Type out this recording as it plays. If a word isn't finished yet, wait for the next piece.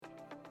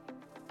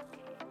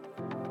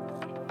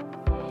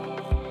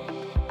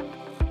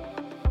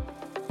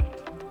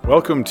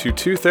Welcome to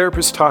Two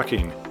Therapists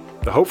Talking.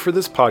 The hope for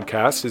this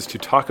podcast is to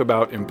talk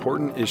about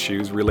important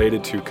issues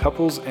related to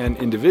couples and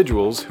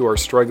individuals who are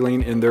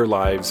struggling in their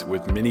lives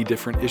with many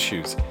different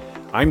issues.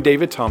 I'm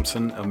David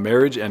Thompson, a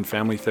marriage and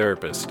family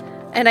therapist.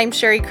 And I'm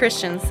Sherry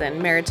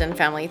Christensen, marriage and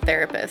family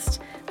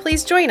therapist.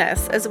 Please join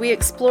us as we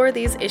explore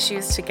these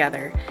issues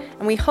together,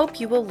 and we hope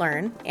you will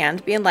learn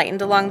and be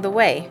enlightened along the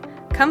way.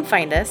 Come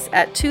find us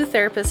at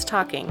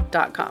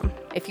twotherapisttalking.com.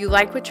 If you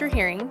like what you're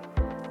hearing,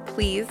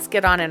 please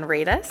get on and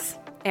rate us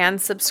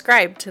and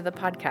subscribe to the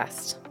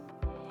podcast.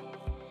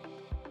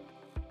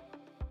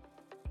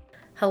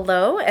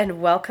 Hello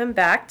and welcome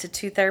back to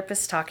Two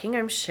Therapists Talking.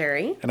 I'm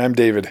Sherry. And I'm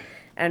David.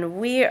 And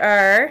we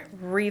are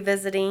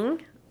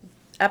revisiting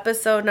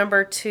episode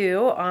number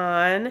 2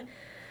 on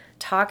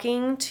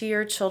talking to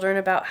your children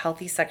about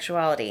healthy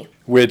sexuality.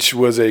 Which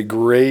was a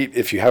great,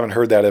 if you haven't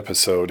heard that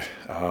episode,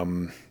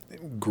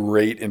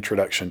 great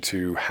introduction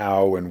to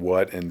how and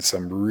what and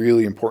some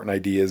really important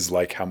ideas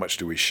like how much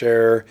do we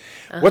share?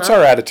 What's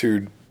our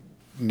attitude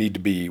need to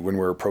be when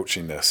we're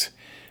approaching this?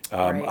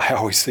 Right. I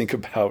always think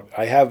about,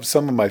 I have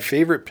some of my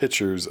favorite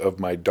pictures of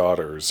my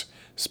daughters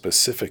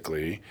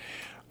specifically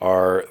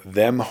are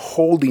them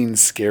holding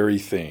scary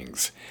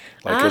things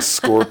like a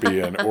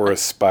scorpion or a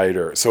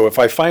spider. So if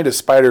I find a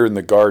spider in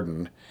the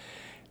garden,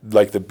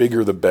 like the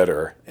bigger the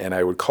better, and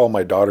I would call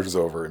my daughters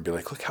over and be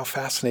like, look how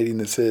fascinating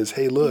this is.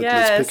 Hey, look,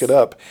 let's pick it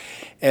up.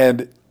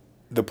 And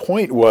the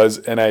point was,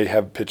 and I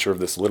have a picture of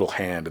this little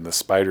hand and the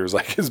spider's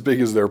like as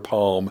big as their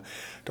palm.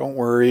 Don't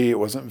worry, it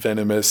wasn't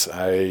venomous.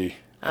 I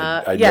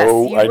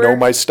know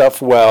my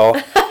stuff well.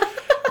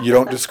 You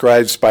don't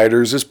describe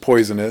spiders as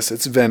poisonous.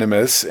 It's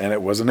venomous, and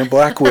it wasn't a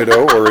black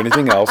widow or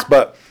anything else,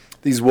 but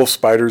these wolf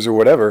spiders or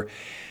whatever.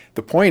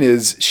 The point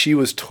is, she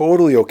was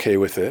totally okay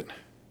with it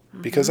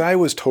because I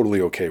was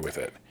totally okay with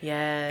it.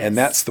 Yes. And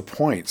that's the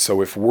point.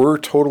 So if we're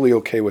totally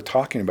okay with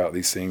talking about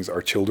these things,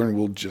 our children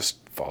will just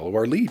follow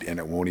our lead, and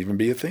it won't even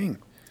be a thing.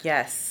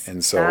 Yes.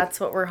 And so that's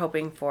what we're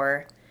hoping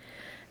for.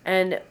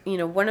 And,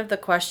 one of the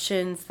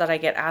questions that I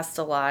get asked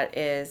a lot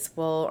is,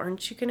 well,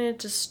 aren't you going to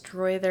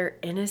destroy their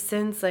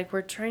innocence? Like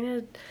we're trying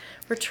to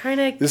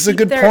this is a keep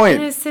good their point.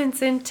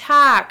 Innocence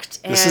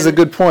intact. This is a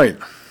good point.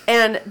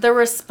 And the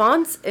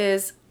response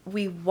is,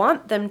 we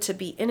want them to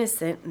be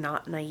innocent,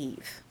 not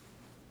naive.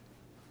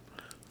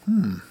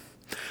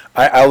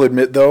 I'll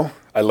admit, though,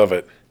 I love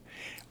it.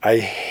 I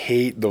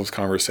hate those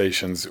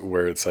conversations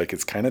where it's like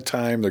it's kind of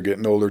time, they're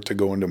getting older to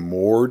go into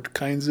more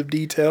kinds of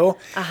detail.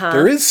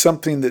 There is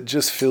something that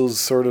just feels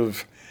sort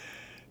of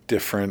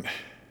different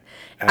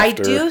after. I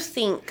do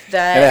think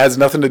that... And it has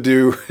nothing to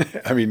do...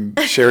 I mean,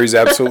 Sherry's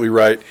absolutely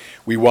right.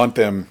 We want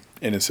them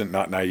innocent,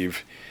 not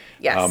naive.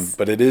 Yes.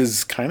 But it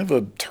is kind of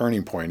a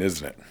turning point,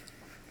 isn't it?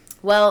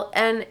 Well,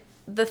 and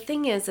the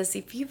thing is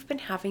if you've been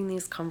having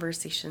these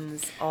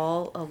conversations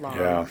all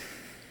along,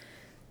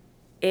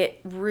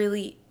 it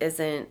really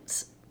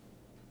isn't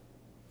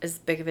as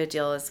big of a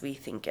deal as we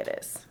think it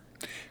is.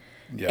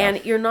 Yeah.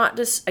 And you're not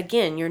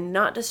you're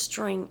not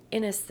destroying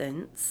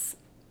innocence.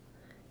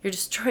 You're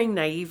destroying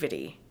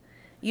naivety.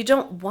 You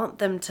don't want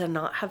them to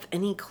not have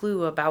any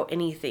clue about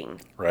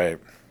anything. Right.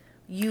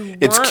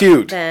 It's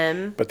cute,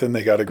 but then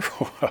they got to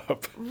grow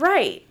up.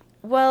 Right.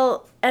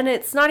 Well, and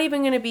it's not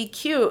even going to be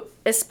cute,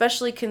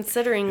 especially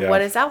considering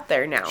what is out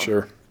there now.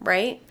 Sure.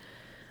 Right?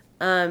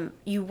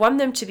 You want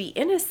them to be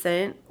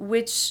innocent,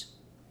 which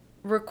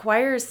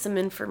requires some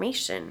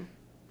information.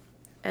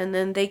 And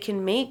then they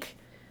can make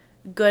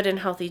good and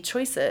healthy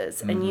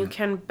choices. And you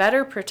can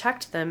better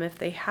protect them if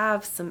they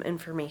have some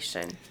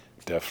information.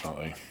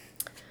 Definitely.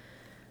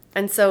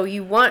 And so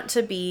you want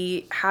to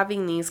be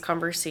having these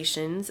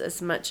conversations,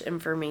 as much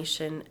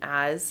information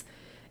as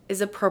is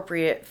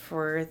appropriate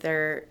for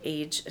their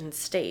age and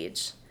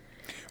stage.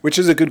 Which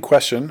is a good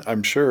question.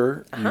 I'm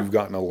sure you've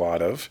gotten a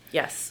lot of.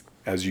 Yes.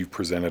 As you've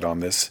presented on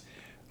this.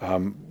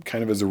 Kind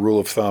of as a rule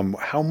of thumb,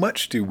 how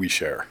much do we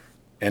share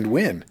and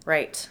when?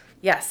 Right.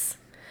 Yes.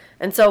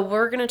 And so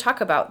we're going to talk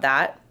about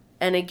that.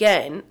 And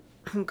again,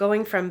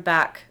 going from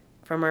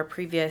our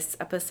previous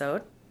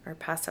episode, our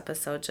past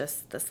episode,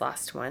 just this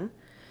last one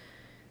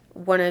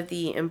of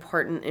the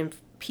important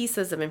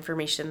pieces of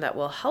information that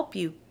will help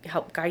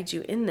guide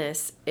you in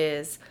this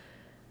is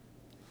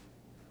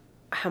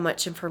how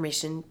much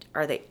information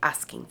are they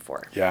asking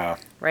for? Yeah.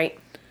 Right?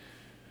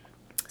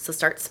 So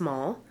start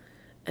small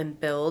and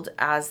build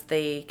as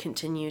they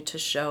continue to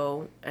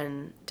show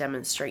and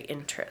demonstrate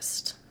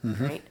interest,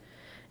 right,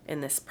 in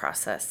this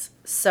process.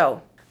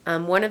 So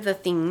one of the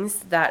things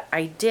that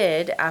I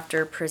did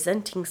after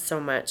presenting so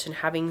much and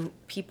having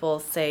people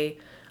say,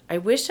 I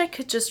wish I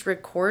could just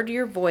record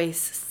your voice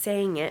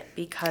saying it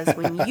because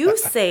when you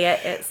say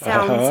it, it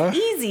sounds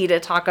easy to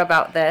talk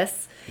about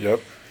this.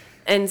 Yep.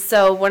 And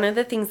so one of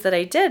the things that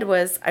I did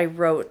was I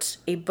wrote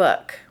a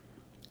book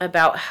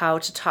about how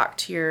to talk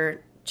to your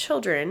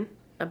children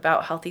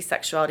about healthy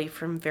sexuality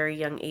from very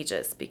young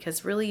ages,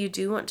 because really you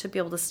do want to be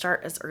able to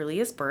start as early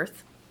as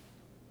birth.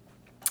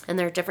 And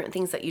there are different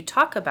things that you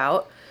talk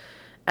about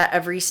at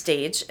every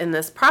stage in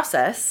this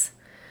process.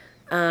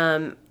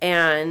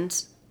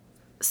 And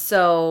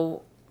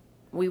so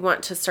we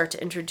want to start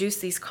to introduce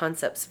these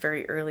concepts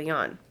very early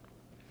on.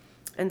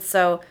 And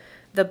so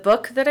the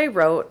book that I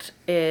wrote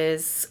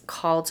is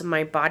called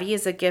My Body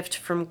is a Gift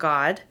from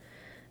God,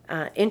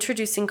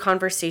 Introducing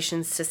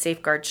Conversations to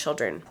Safeguard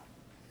Children.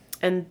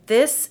 And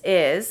this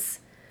is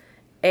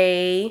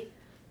a,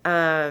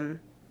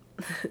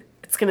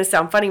 it's going to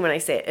sound funny when I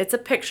say it. It's a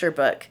picture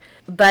book,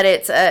 but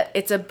it's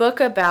a book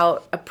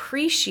about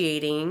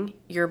appreciating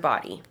your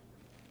body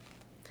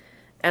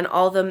and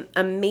all the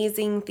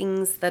amazing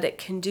things that it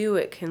can do.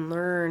 It can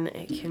learn,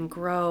 it can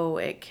grow,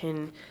 it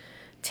can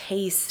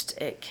taste,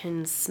 it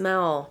can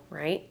smell,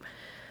 right?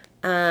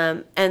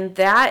 And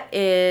that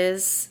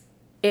is,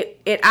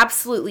 it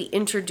absolutely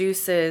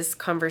introduces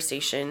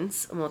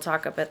conversations, and we'll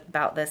talk a bit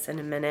about this in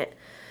a minute.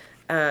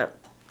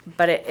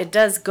 But it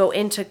does go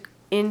into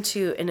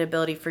an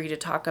ability for you to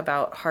talk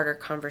about harder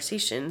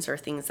conversations or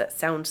things that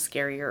sound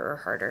scarier or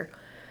harder.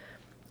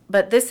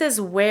 But this is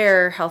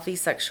where healthy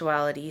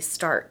sexuality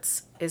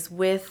starts, is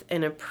with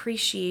an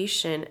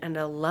appreciation and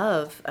a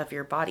love of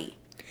your body.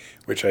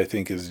 Which I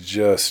think is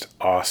just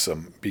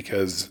awesome,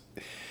 because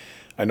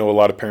I know a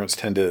lot of parents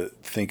tend to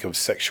think of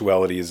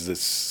sexuality as this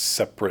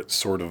separate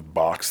sort of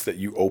box that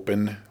you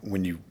open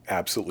when you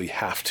absolutely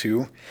have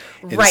to,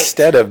 Right.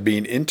 instead of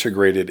being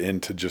integrated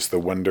into just the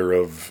wonder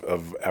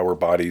of our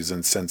bodies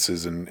and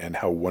senses and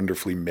how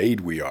wonderfully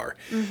made we are.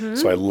 Mm-hmm.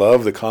 So I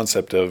love the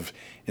concept of,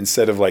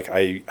 instead of like,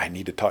 I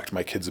need to talk to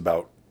my kids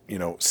about,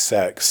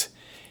 sex.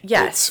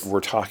 Yes. We're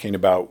talking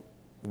about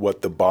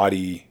what the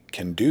body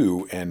can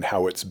do and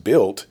how it's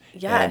built.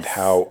 Yes. And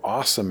how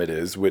awesome it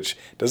is, which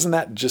doesn't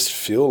that just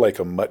feel like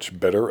a much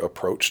better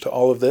approach to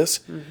all of this?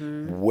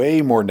 Mm-hmm.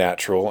 Way more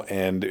natural,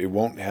 and it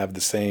won't have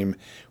the same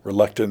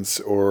reluctance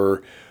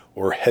or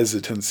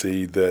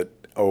hesitancy that,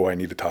 I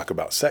need to talk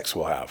about sex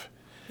will have.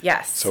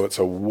 Yes. So it's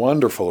a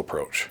wonderful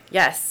approach.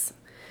 Yes.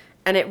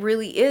 And it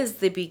really is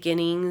the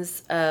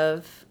beginnings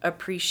of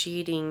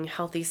appreciating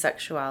healthy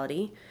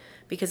sexuality,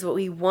 because what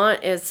we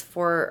want is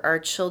for our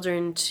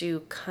children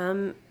to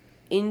come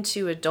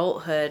into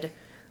adulthood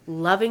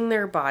loving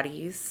their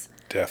bodies.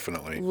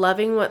 Definitely.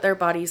 Loving what their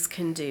bodies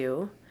can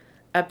do,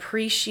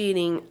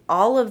 appreciating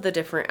all of the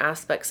different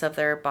aspects of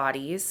their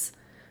bodies,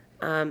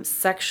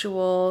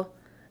 sexual,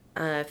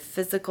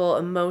 physical,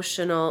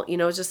 emotional,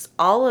 just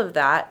all of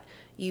that.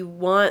 You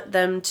want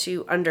them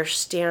to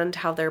understand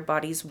how their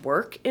bodies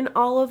work in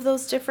all of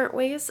those different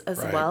ways as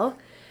Right. well.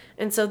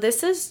 And so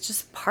this is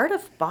just part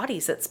of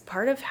bodies. It's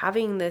part of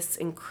having this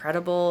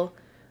incredible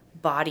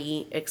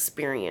body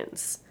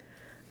experience.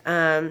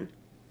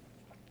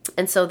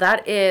 And so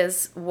that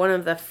is one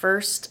of the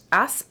first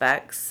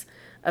aspects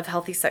of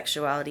healthy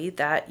sexuality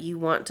that you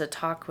want to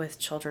talk with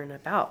children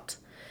about.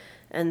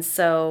 And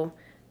so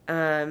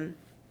I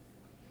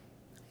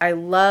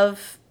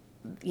love,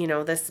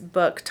 this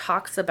book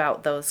talks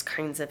about those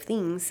kinds of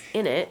things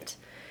in it.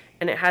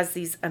 And it has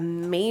these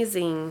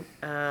amazing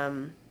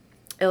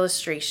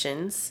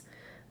illustrations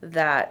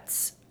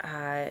that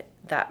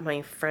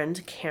my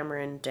friend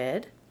Cameron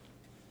did.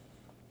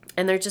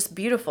 And they're just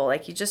beautiful.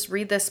 Like, you just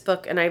read this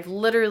book, and I've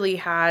literally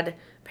had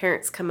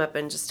parents come up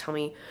and just tell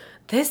me,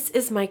 this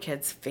is my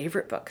kid's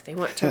favorite book. They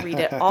want to read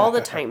it all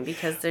the time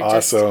because they're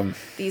Awesome.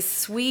 just these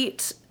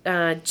sweet,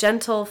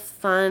 gentle,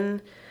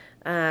 fun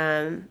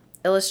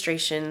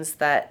illustrations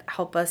that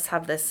help us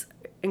have this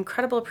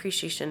incredible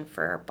appreciation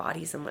for our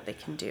bodies and what they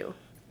can do.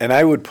 And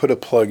I would put a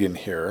plug in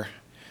here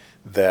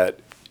that,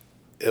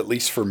 at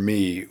least for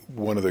me,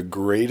 one of the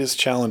greatest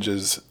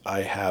challenges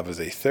I have as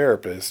a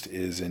therapist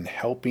is in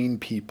helping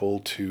people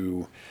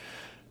to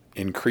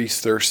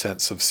increase their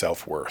sense of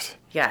self-worth.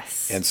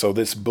 Yes. And so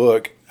this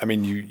book,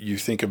 you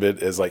think of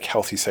it as like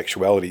healthy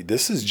sexuality.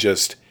 This is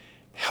just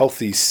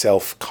healthy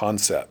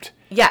self-concept.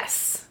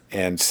 Yes.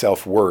 And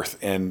self-worth,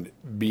 and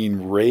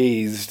being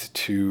raised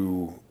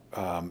to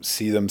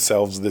see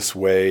themselves this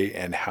way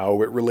and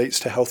how it relates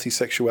to healthy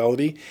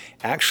sexuality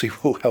actually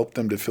will help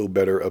them to feel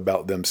better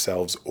about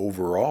themselves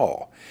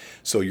overall.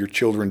 So your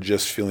children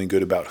just feeling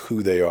good about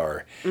who they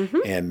are, mm-hmm.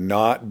 and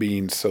not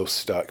being so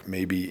stuck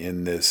maybe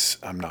in this,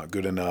 I'm not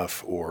good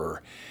enough,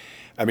 or,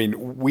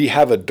 we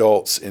have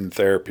adults in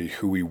therapy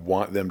who we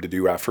want them to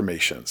do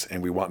affirmations,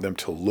 and we want them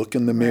to look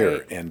in the mirror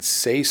Right. and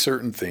say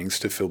certain things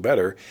to feel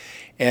better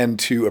and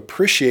to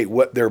appreciate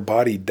what their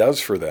body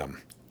does for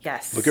them.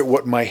 Yes. Look at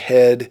what my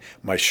head,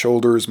 my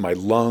shoulders, my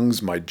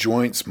lungs, my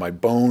joints, my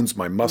bones,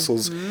 my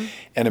muscles. Mm-hmm.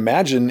 And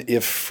imagine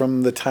if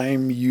from the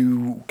time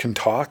you can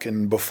talk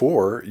and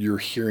before you're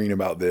hearing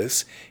about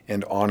this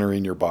and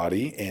honoring your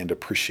body and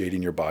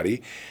appreciating your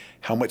body,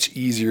 how much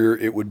easier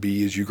it would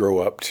be as you grow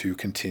up to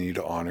continue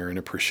to honor and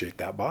appreciate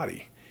that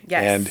body.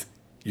 Yes. And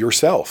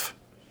yourself.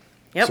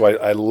 Yep. So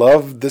I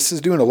love, this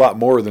is doing a lot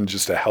more than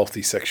just a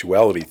healthy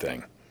sexuality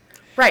thing.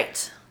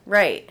 Right.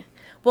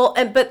 Well,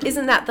 but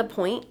isn't that the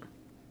point?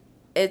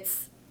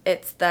 It's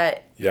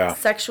that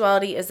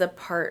sexuality is a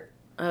part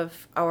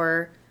of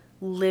our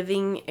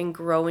living and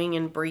growing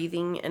and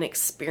breathing and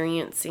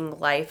experiencing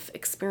life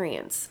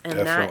experience. And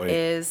Definitely. That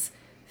is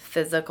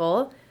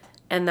physical,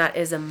 and that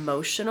is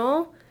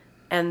emotional,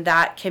 and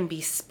that can be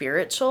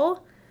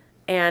spiritual.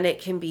 and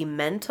it can be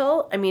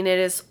mental. I mean, it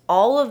is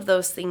all of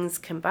those things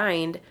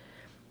combined.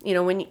 You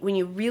know, when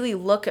you really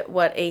look at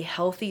what a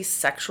healthy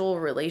sexual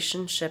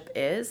relationship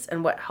is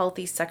and what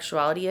healthy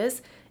sexuality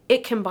is,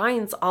 it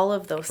combines all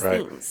of those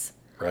things.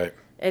 Right.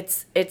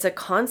 It's a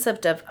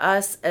concept of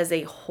us as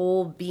a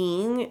whole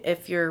being.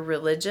 If you're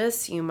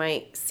religious, you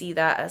might see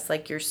that as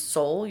like your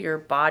soul, your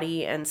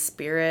body and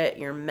spirit,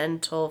 your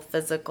mental,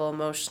 physical,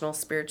 emotional,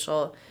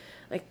 spiritual,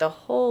 like the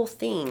whole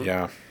thing.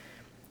 Yeah.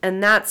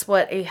 And that's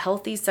what a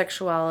healthy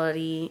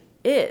sexuality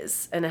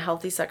is and a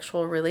healthy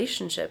sexual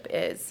relationship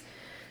is.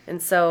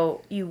 And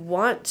so you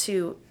want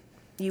to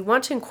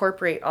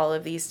incorporate all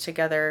of these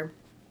together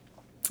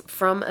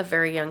from a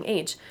very young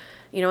age.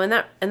 You know, and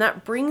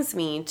that brings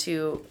me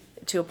to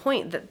a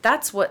point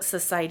that's what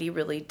society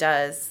really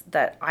does,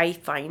 that I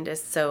find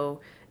is so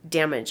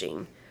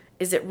damaging,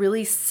 is it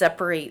really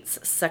separates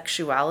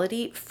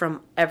sexuality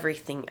from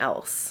everything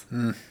else.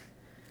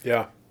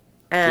 Yeah,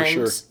 and for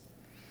sure.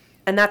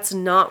 And that's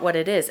not what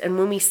it is. And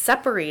when we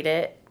separate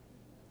it,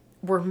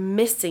 we're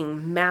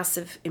missing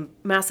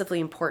massively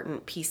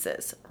important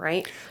pieces,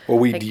 right? Well,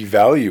 we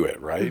devalue it,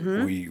 right?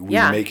 We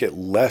make it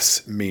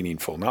less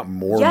meaningful, not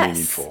more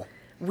meaningful.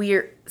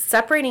 We're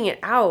separating it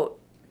out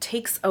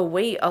takes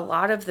away a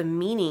lot of the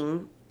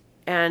meaning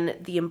and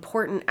the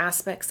important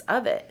aspects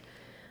of it.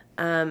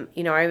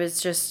 You know, I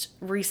was just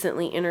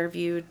recently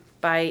interviewed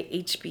by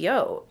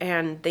HBO,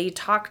 and they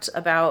talked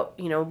about,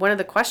 you know, one of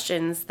the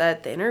questions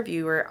that the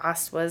interviewer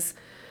asked was,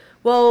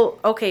 well,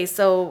 okay,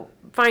 so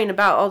fine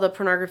about all the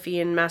pornography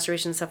and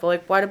masturbation stuff. Well,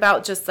 like, what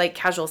about just like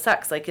casual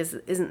sex? Like,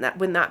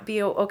 wouldn't that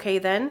be okay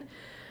then?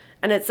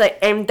 And it's like,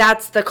 and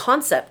that's the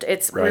concept.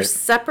 It's We're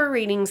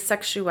separating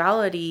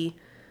sexuality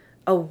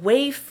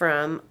away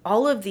from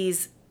all of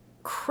these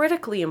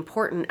critically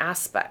important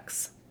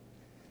aspects.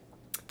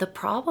 The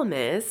problem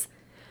is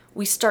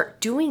we start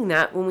doing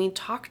that when we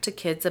talk to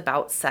kids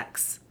about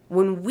sex.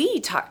 When we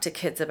talk to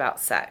kids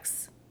about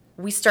sex,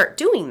 we start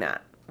doing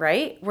that,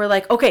 right? We're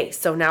like, okay,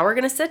 so now we're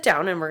going to sit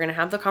down and we're going to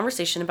have the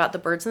conversation about the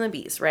birds and the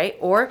bees, right?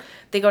 Or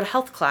they go to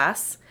health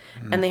class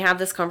and they have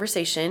this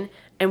conversation.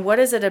 And what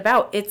is it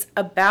about? It's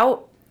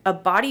about a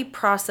body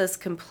process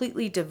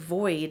completely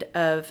devoid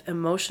of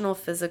emotional,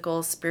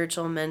 physical,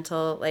 spiritual,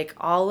 mental, like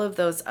all of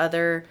those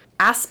other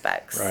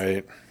aspects.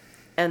 Right.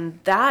 And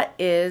that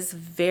is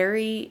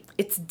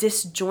it's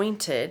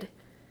disjointed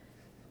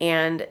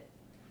and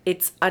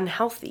it's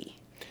unhealthy.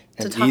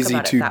 And easy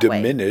to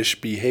diminish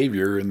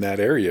behavior in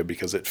that area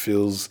because it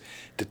feels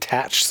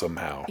detached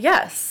somehow.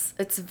 Yes.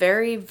 It's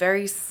very,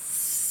 very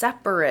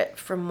separate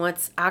from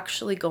what's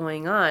actually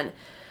going on.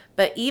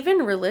 But even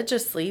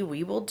religiously,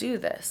 we will do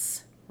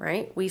this.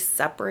 Right? We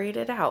separate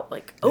it out.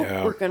 Like,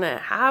 we're going to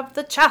have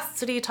the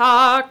chastity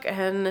talk.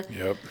 And,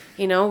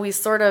 you know, we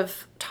sort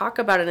of talk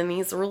about it in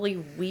these really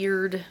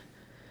weird,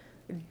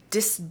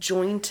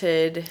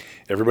 disjointed...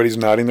 Everybody's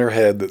nodding their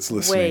head that's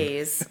listening.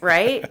 ...ways,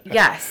 right?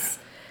 Yes.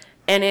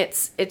 And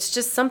it's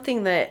just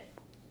something that,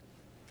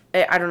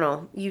 I don't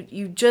know,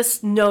 you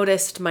just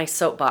noticed my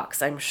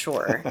soapbox, I'm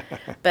sure.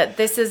 But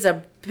this is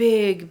a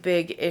big,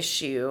 big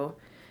issue.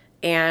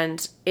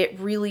 And it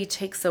really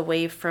takes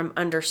away from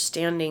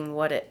understanding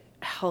what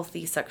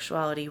healthy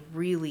sexuality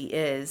really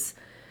is,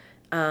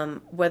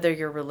 whether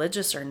you're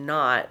religious or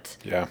not.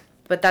 Yeah.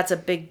 But that's a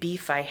big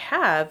beef I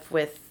have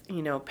with,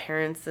 you know,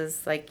 parents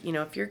is like, you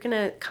know, if you're going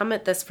to come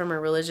at this from a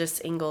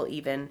religious angle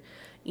even,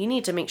 you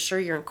need to make sure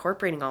you're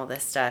incorporating all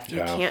this stuff. You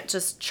can't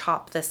just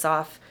chop this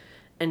off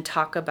and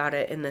talk about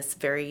it in this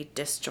very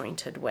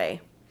disjointed way.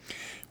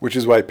 Which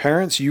is why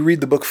parents, you read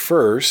the book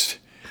first,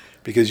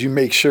 because you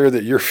make sure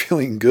that you're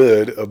feeling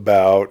good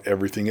about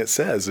everything it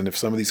says. And if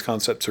some of these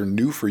concepts are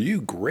new for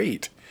you,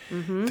 great.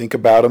 Think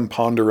about them,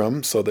 ponder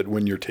them, so that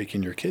when you're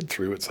taking your kid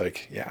through, it's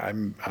like, yeah,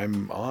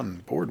 I'm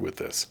on board with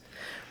this.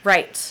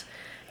 Right.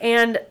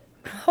 And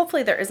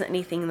hopefully there isn't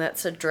anything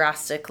that's a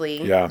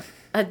drastically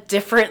a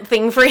different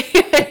thing for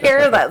you to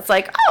hear that's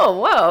like,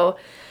 oh,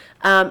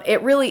 whoa.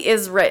 It really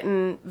is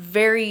written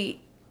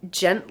very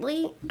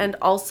gently and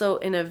also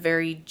in a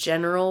very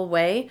general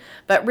way.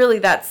 But really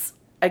that's,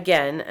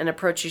 again, an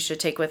approach you should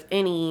take with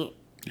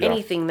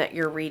anything that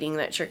you're reading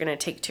that you're going to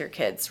take to your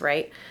kids,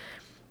 right?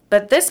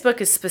 But this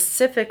book is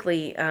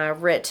specifically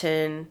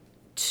written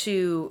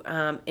to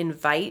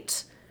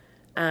invite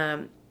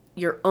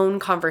your own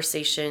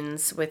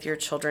conversations with your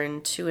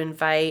children, to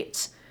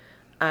invite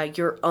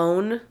your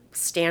own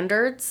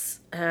standards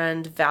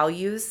and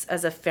values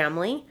as a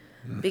family.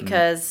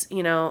 Because,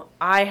 you know,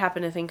 I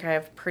happen to think I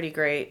have pretty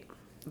great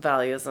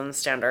values and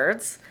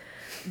standards,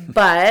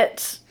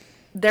 but...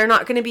 they're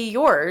not going to be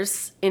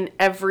yours in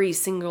every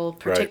single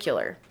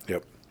particular. Right.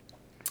 Yep.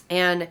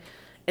 And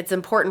it's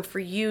important for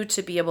you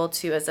to be able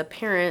to, as a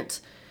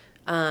parent,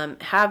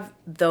 have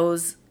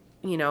those,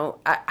 you know,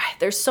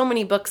 there's so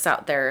many books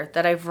out there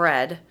that I've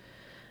read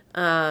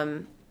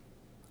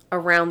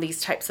around these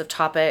types of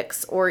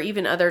topics, or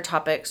even other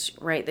topics,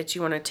 right, that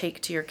you want to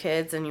take to your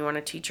kids and you want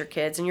to teach your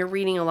kids, and you're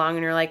reading along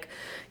and you're like,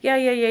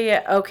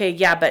 yeah, okay,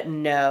 yeah, but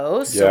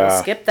no, so we'll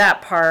skip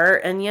that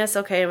part, and yes,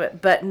 okay,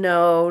 but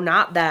no,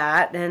 not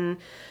that, and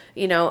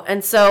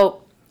And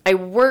so I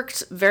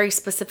worked very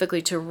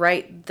specifically to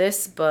write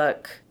this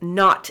book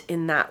not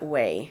in that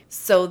way,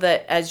 so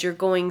that as you're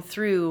going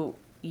through,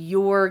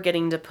 you're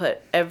getting to put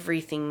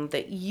everything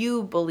that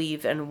you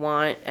believe and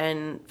want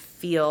and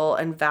feel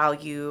and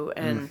value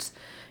and,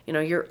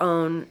 your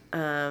own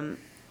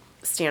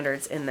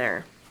standards in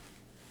there.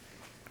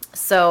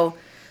 So,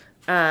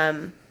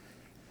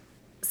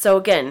 so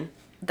again,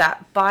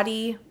 that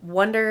body,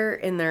 wonder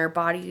in their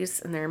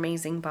bodies, in their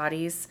amazing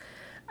bodies.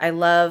 I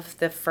love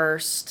the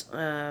first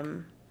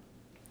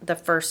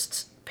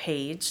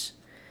page.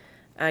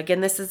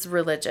 Again, this is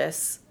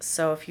religious,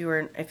 so if you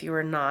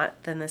were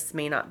not, then this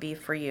may not be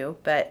for you.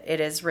 But it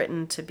is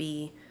written to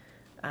be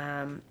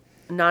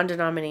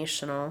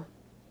non-denominational,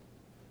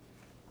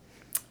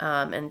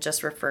 and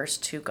just refers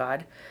to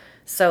God.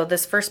 So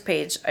this first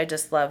page I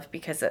just love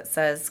because it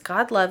says,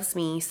 "God loves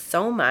me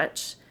so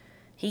much,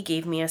 He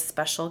gave me a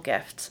special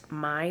gift,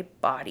 my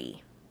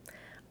body.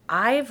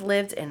 I've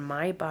lived in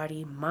my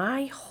body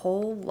my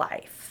whole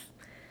life."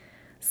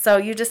 So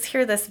you just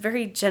hear this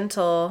very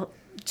gentle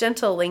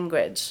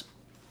language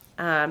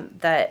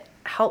that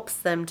helps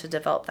them to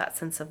develop that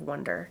sense of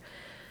wonder.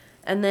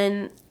 And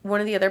then one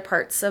of the other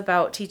parts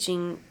about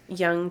teaching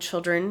young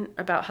children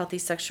about healthy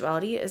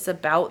sexuality is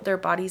about their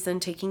bodies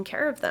and taking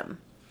care of them.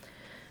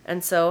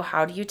 And so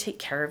how do you take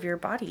care of your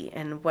body?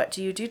 And what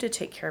do you do to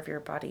take care of your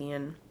body?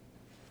 And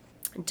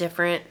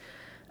different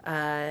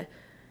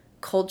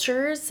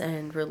cultures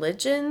and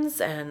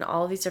religions and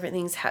all these different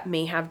things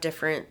may have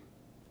different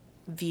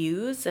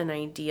views and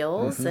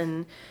ideals,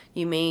 and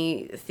you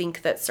may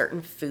think that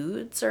certain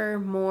foods are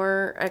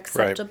more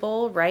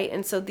acceptable, right?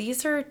 And so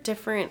these are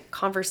different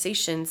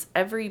conversations.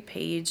 Every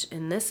page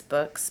in this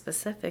book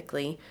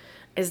specifically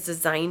is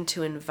designed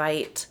to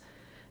invite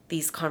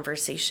these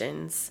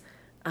conversations,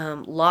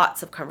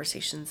 lots of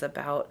conversations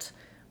about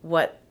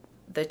what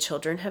the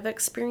children have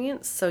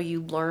experienced, so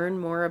you learn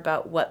more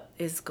about what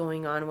is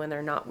going on when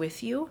they're not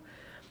with you,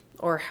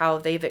 or how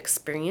they've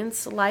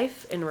experienced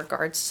life in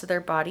regards to their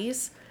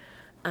bodies.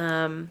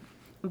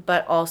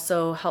 But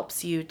also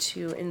helps you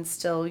to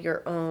instill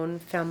your own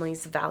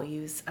family's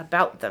values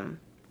about them.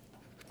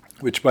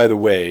 Which, by the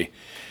way,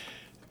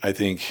 I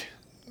think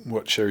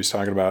what Sherry's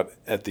talking about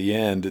at the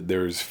end,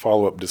 there's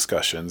follow-up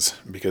discussions,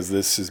 because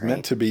this is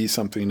meant to be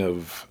something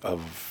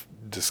of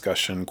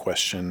discussion,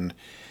 question.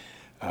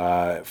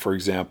 For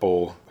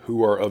example,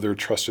 who are other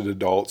trusted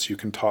adults you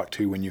can talk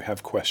to when you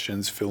have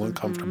questions, feel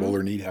uncomfortable,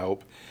 or need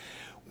help?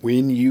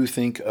 When you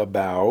think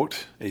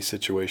about a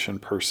situation,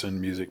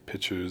 person, music,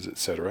 pictures,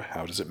 etc.,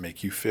 how does it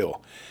make you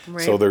feel?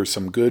 Right. So there's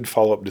some good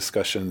follow-up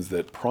discussions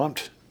that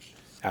prompt,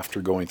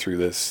 after going through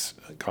this,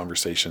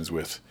 conversations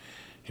with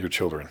your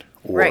children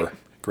or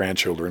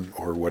grandchildren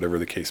or whatever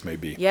the case may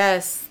be.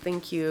 Yes,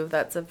 thank you.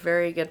 That's a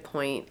very good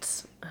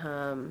point.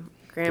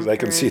 Because I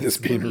can see this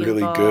being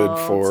really good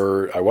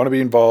for, I want to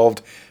be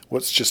involved.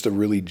 What's just a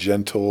really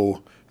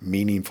gentle,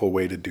 meaningful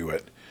way to do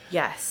it?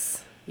 Yes.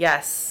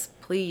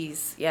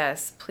 Please,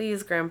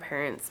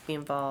 grandparents, be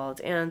involved,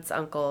 aunts,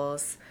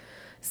 uncles.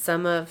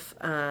 Some of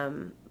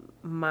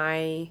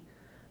my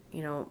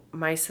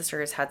sister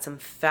has had some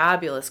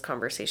fabulous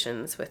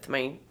conversations with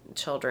my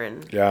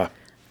children. Yeah.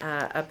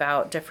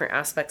 About different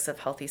aspects of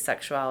healthy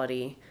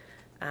sexuality,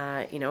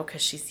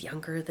 because she's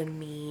younger than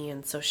me,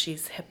 and so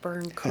she's hipper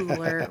and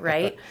cooler,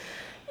 right?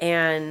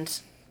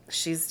 And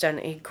she's done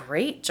a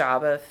great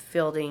job of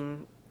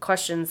fielding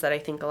questions that I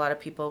think a lot of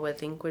people would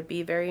think would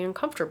be very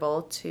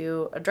uncomfortable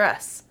to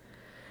address.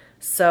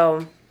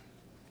 So,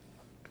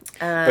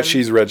 but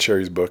she's read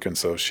Sherry's book, and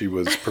so she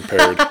was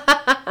prepared.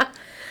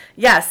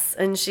 Yes,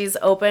 and she's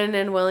open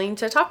and willing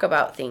to talk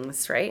about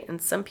things, right?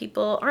 And some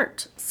people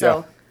aren't.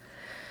 So,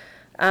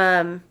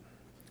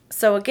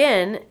 so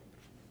again,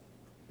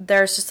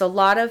 there's just a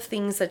lot of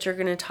things that you're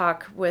going to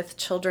talk with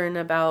children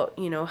about,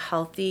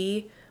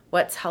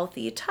 what's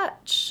healthy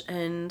touch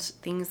and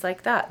things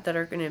like that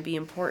are going to be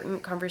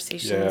important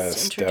conversations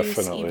to introduce,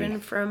 definitely. Even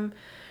from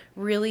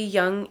really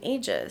young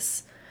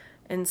ages.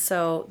 And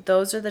so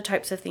those are the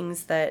types of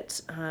things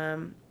that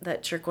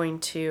that you're going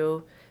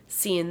to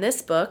see in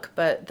this book,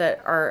 but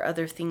that are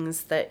other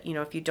things that,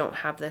 if you don't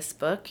have this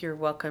book, you're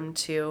welcome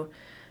to,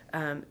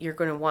 you're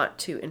going to want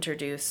to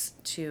introduce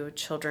to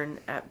children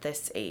at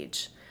this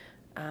age.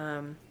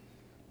 And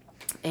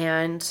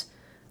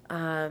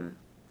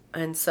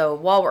so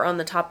while we're on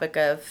the topic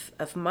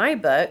of my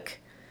book,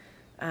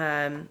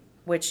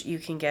 which you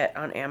can get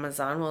on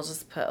Amazon, we'll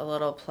just put a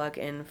little plug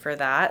in for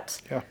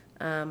that. Yeah.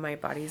 My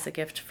Body's a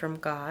Gift from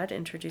God,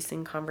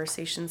 Introducing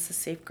Conversations to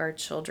Safeguard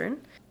Children.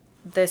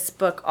 This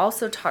book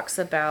also talks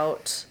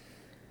about,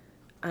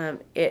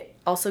 it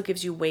also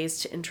gives you ways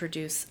to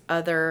introduce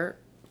other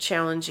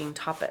challenging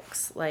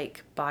topics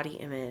like body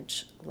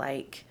image,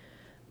 like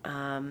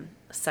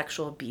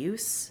sexual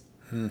abuse,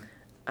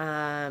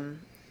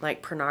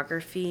 like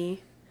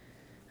pornography,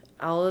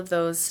 all of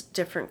those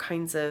different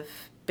kinds of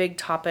big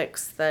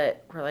topics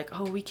that we're like,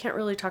 oh, we can't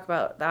really talk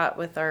about that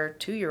with our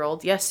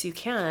 2-year-old. Yes, you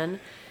can.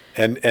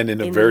 And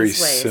in a in very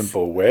these ways.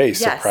 simple way, Yes.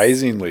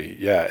 surprisingly.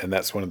 Yeah. And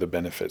that's one of the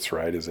benefits,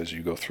 right? Is as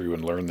you go through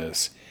and learn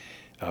this,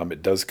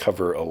 it does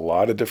cover a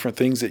lot of different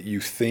things that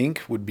you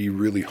think would be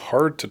really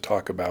hard to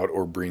talk about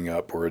or bring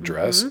up or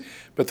address.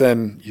 But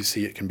then you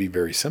see it can be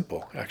very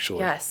simple, actually.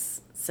 Yes,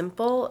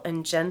 simple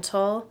and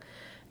gentle,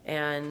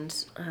 and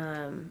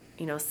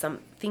some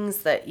things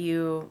that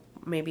you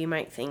maybe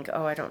might think,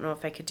 oh, I don't know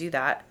if I could do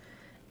that.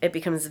 It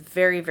becomes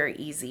very, very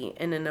easy,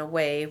 and in a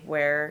way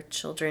where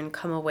children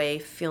come away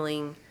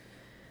feeling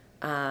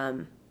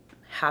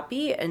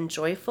happy and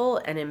joyful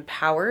and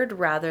empowered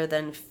rather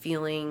than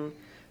feeling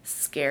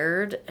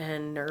scared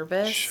and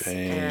nervous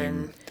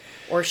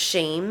or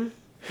shame.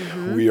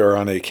 We are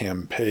on a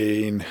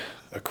campaign,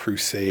 a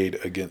crusade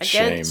against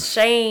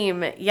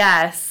shame.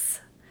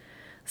 Yes.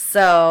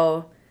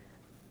 So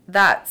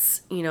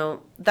that's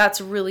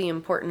really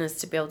important, is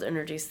to be able to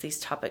introduce these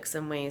topics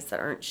in ways that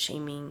aren't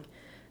shaming,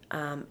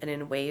 and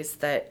in ways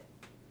that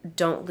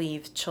don't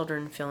leave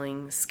children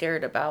feeling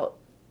scared about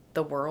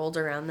the world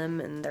around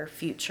them and their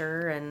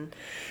future, and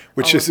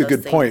which is a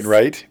good point,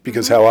 right?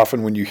 Because how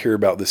often when you hear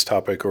about this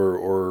topic,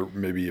 or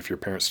maybe if your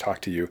parents talk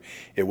to you,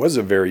 it was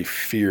a very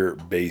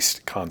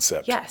fear-based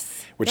concept.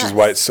 Yes. Which is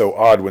why it's so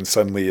odd when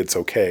suddenly it's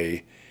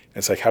okay.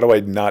 It's like, how do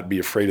I not be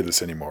afraid of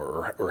this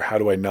anymore? Or how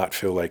do I not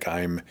feel like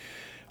I'm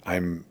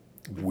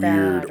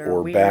weird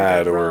or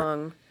bad or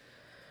wrong?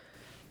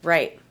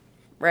 Right.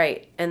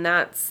 And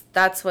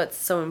that's what's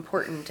so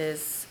important,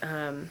 is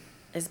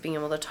being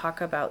able to talk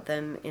about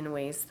them in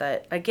ways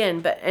that,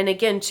 again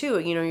too,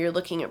 you're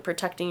looking at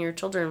protecting your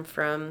children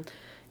from,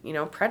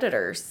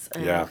 predators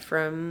and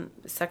from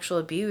sexual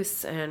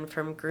abuse and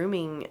from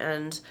grooming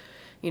and,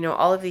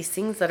 all of these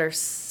things that are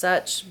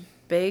such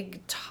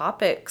big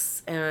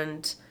topics.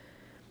 And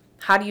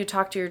how do you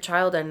talk to your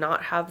child and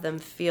not have them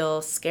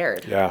feel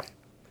scared? Yeah.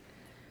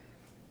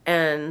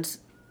 And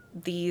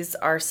these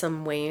are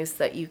some ways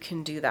that you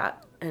can do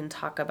that and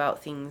talk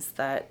about things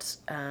that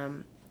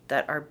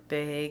that are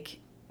big,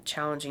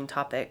 challenging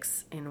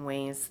topics in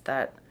ways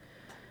that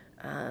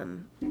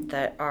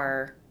that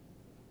are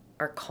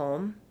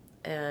calm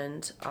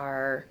and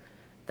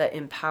that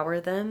empower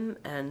them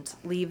and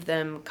leave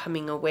them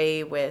coming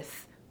away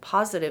with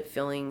positive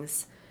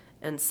feelings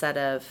instead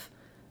of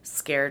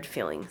scared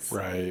feelings.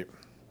 Right.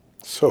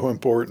 So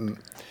important.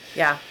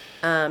 Yeah.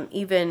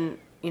 Even,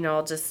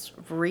 I'll just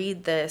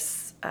read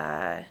this.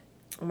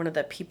 One of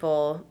the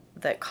people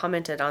that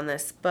commented on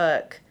this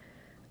book,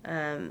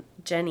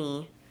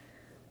 Jenny,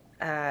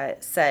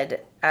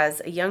 said,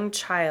 as a young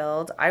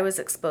child, I was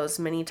exposed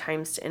many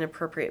times to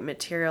inappropriate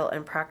material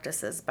and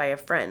practices by a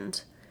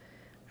friend.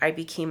 I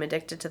became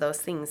addicted to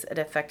those things. It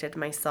affected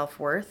my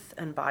self-worth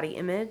and body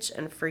image,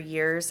 and for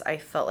years I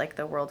felt like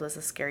the world was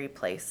a scary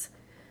place.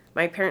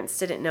 My parents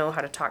didn't know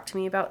how to talk to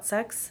me about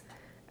sex,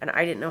 and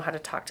I didn't know how to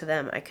talk to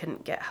them. I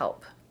couldn't get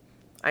help.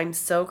 I'm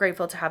so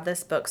grateful to have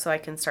this book so I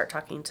can start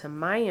talking to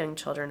my young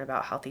children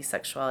about healthy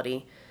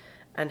sexuality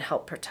and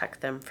help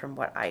protect them from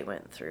what I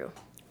went through.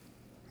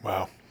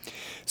 Wow.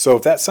 So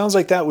if that sounds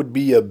like that would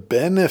be a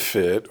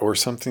benefit or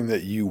something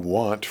that you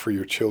want for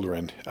your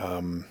children,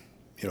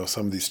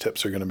 some of these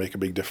tips are going to make a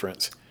big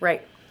difference.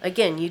 Right.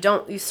 Again,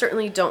 you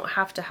certainly don't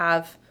have to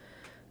have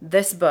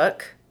this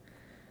book,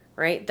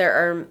 right?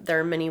 There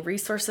are many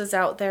resources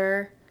out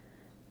there,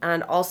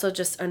 and also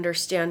just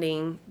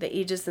understanding the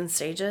ages and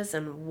stages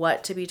and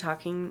what to be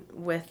talking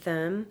with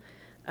them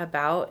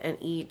about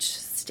in each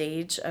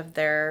stage of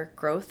their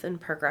growth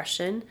and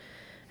progression.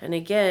 And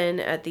again,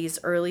 at these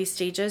early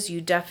stages,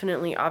 you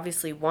definitely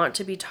obviously want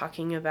to be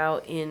talking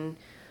about in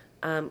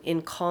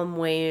calm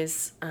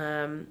ways,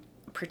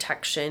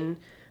 protection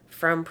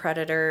from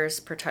predators,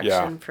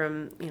 protection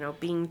from,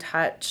 being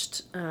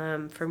touched,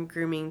 from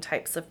grooming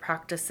types of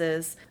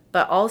practices.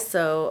 But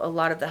also a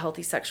lot of the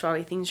healthy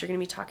sexuality things you're going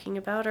to be talking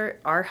about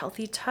are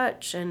healthy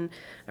touch and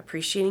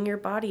appreciating your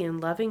body and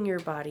loving your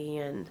body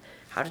and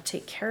how to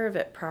take care of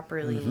it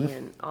properly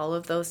and all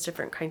of those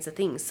different kinds of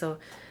things. So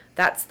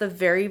that's the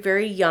very,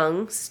 very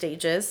young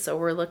stages. So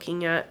we're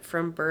looking at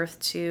from birth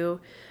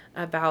to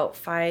about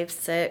 5,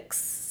 6,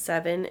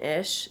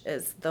 7-ish.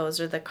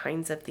 Those are the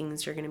kinds of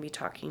things you're going to be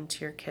talking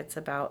to your kids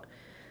about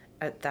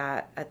at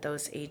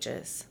those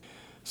ages.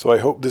 So I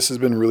hope this has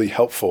been really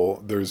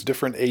helpful. There's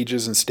different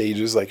ages and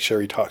stages like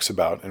Sherry talks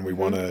about, and we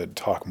want to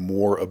talk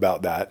more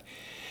about that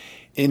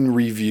in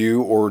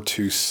review or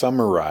to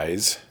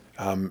summarize.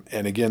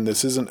 And again,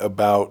 this isn't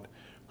about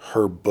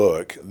her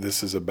book.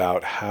 This is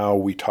about how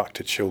we talk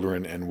to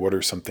children and what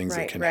are some things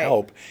that can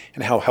help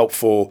and how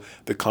helpful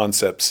the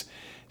concepts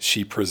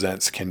she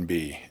presents can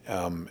be.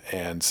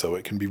 And so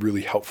it can be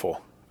really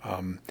helpful.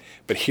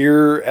 But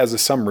here as a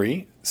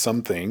summary,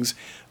 some things: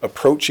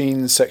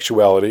 approaching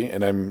sexuality,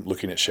 and I'm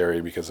looking at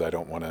Sherry because I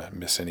don't want to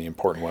miss any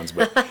important ones,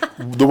 but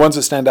the ones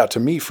that stand out to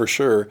me for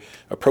sure: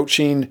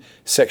 approaching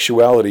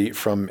sexuality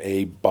from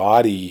a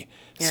body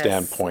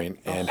standpoint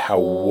and how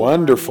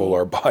wonderful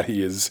our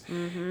body is,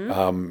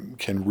 can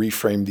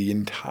reframe the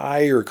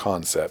entire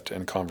concept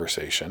and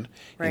conversation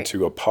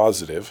into a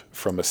positive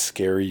from a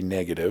scary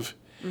negative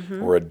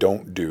or a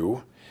don't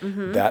do.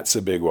 That's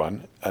a big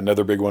one.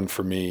 Another big one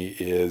for me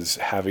is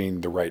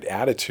having the right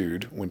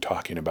attitude when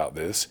talking about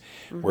this,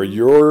 where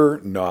you're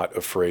not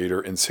afraid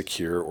or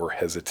insecure or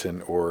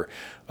hesitant or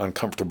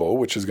uncomfortable,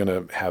 which is going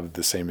to have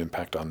the same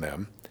impact on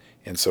them.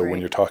 And so when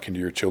you're talking to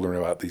your children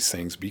about these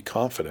things, be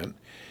confident,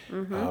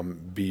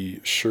 be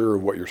sure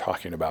of what you're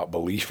talking about,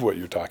 believe what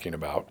you're talking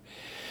about.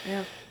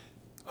 Yeah.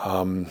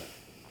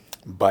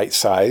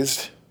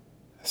 Bite-sized,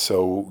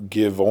 so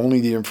give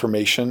only the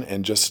information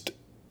and just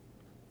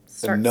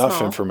Start enough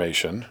small.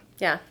 information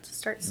Yeah, to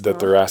start small. that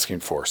they're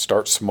asking for.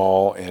 Start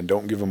small and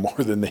don't give them more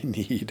than they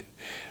need.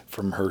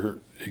 From her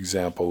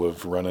example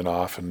of running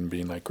off and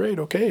being like, great,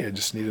 okay, I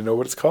just need to know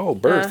what it's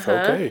called. Birth,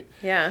 okay.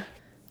 Yeah.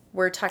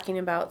 We're talking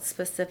about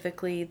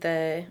specifically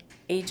the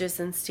ages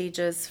and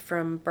stages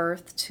from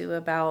birth to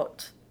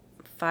about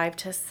 5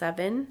 to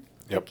 7.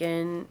 Yep.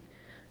 Again,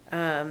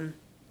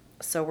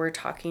 so we're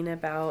talking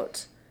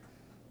about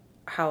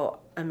how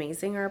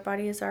amazing our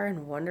bodies are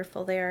and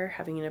wonderful they are,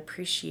 having an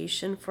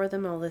appreciation for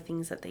them, all the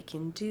things that they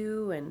can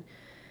do, and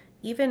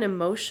even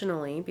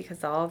emotionally,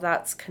 because all of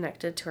that's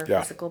connected to our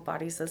physical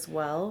bodies as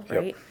well,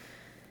 right? Yep.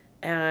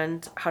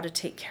 And how to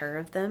take care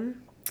of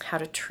them, how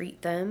to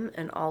treat them,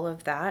 and all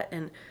of that,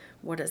 and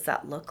what does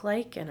that look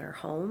like in our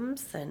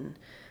homes, and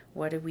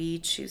what do we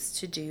choose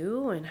to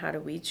do, and how do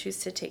we choose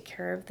to take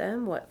care of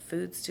them, what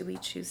foods do we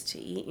choose to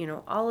eat,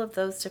 all of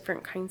those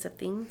different kinds of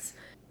things.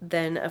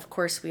 Then, of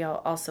course, we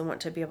also want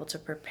to be able to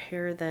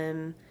prepare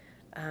them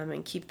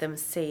and keep them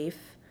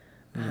safe.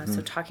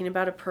 So talking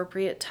about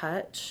appropriate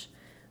touch,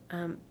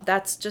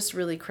 that's just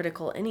really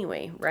critical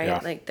anyway, right? Yeah.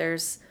 Like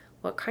there's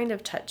what kind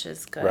of touch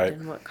is good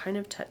and what kind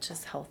of touch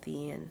is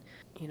healthy, and,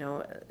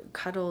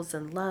 cuddles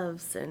and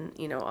loves and,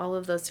 all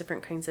of those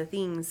different kinds of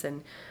things,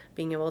 and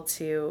being able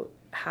to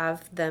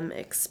have them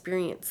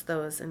experience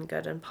those in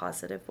good and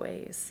positive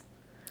ways.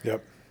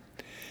 Yep.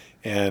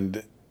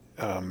 And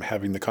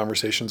having the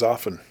conversations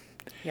often.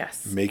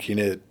 Yes. Making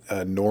it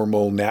a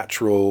normal,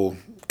 natural,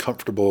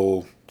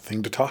 comfortable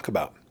thing to talk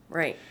about.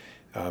 Right.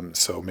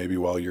 So maybe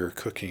while you're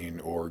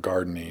cooking or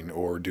gardening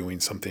or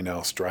doing something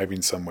else,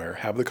 driving somewhere,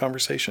 have the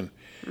conversation.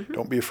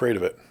 Don't be afraid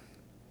of it.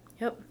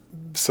 Yep.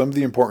 Some of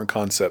the important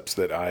concepts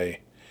that I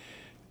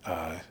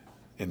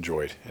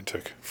enjoyed and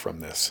took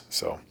from this.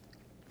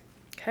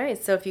 Okay,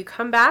 so if you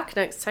come back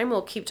next time,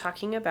 we'll keep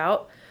talking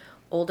about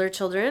older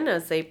children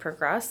as they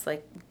progress,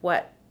 like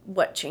what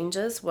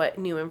changes, what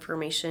new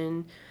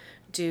information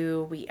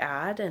do we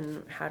add,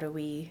 and how do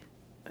we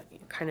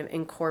kind of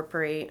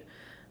incorporate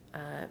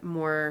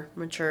more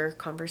mature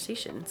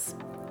conversations.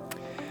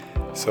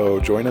 So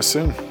join us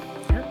soon.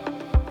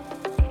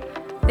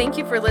 Thank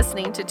you for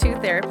listening to Two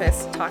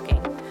Therapists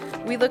Talking.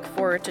 We look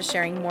forward to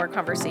sharing more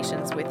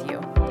conversations with you.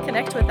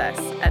 Connect with us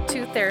at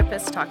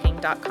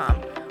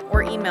twotherapisttalking.com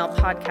or email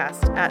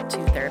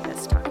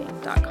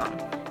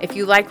podcast@twotherapisttalking.com. If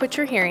you like what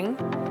you're hearing,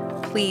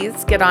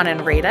 please get on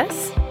and rate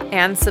us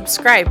and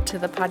subscribe to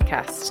the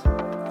podcast.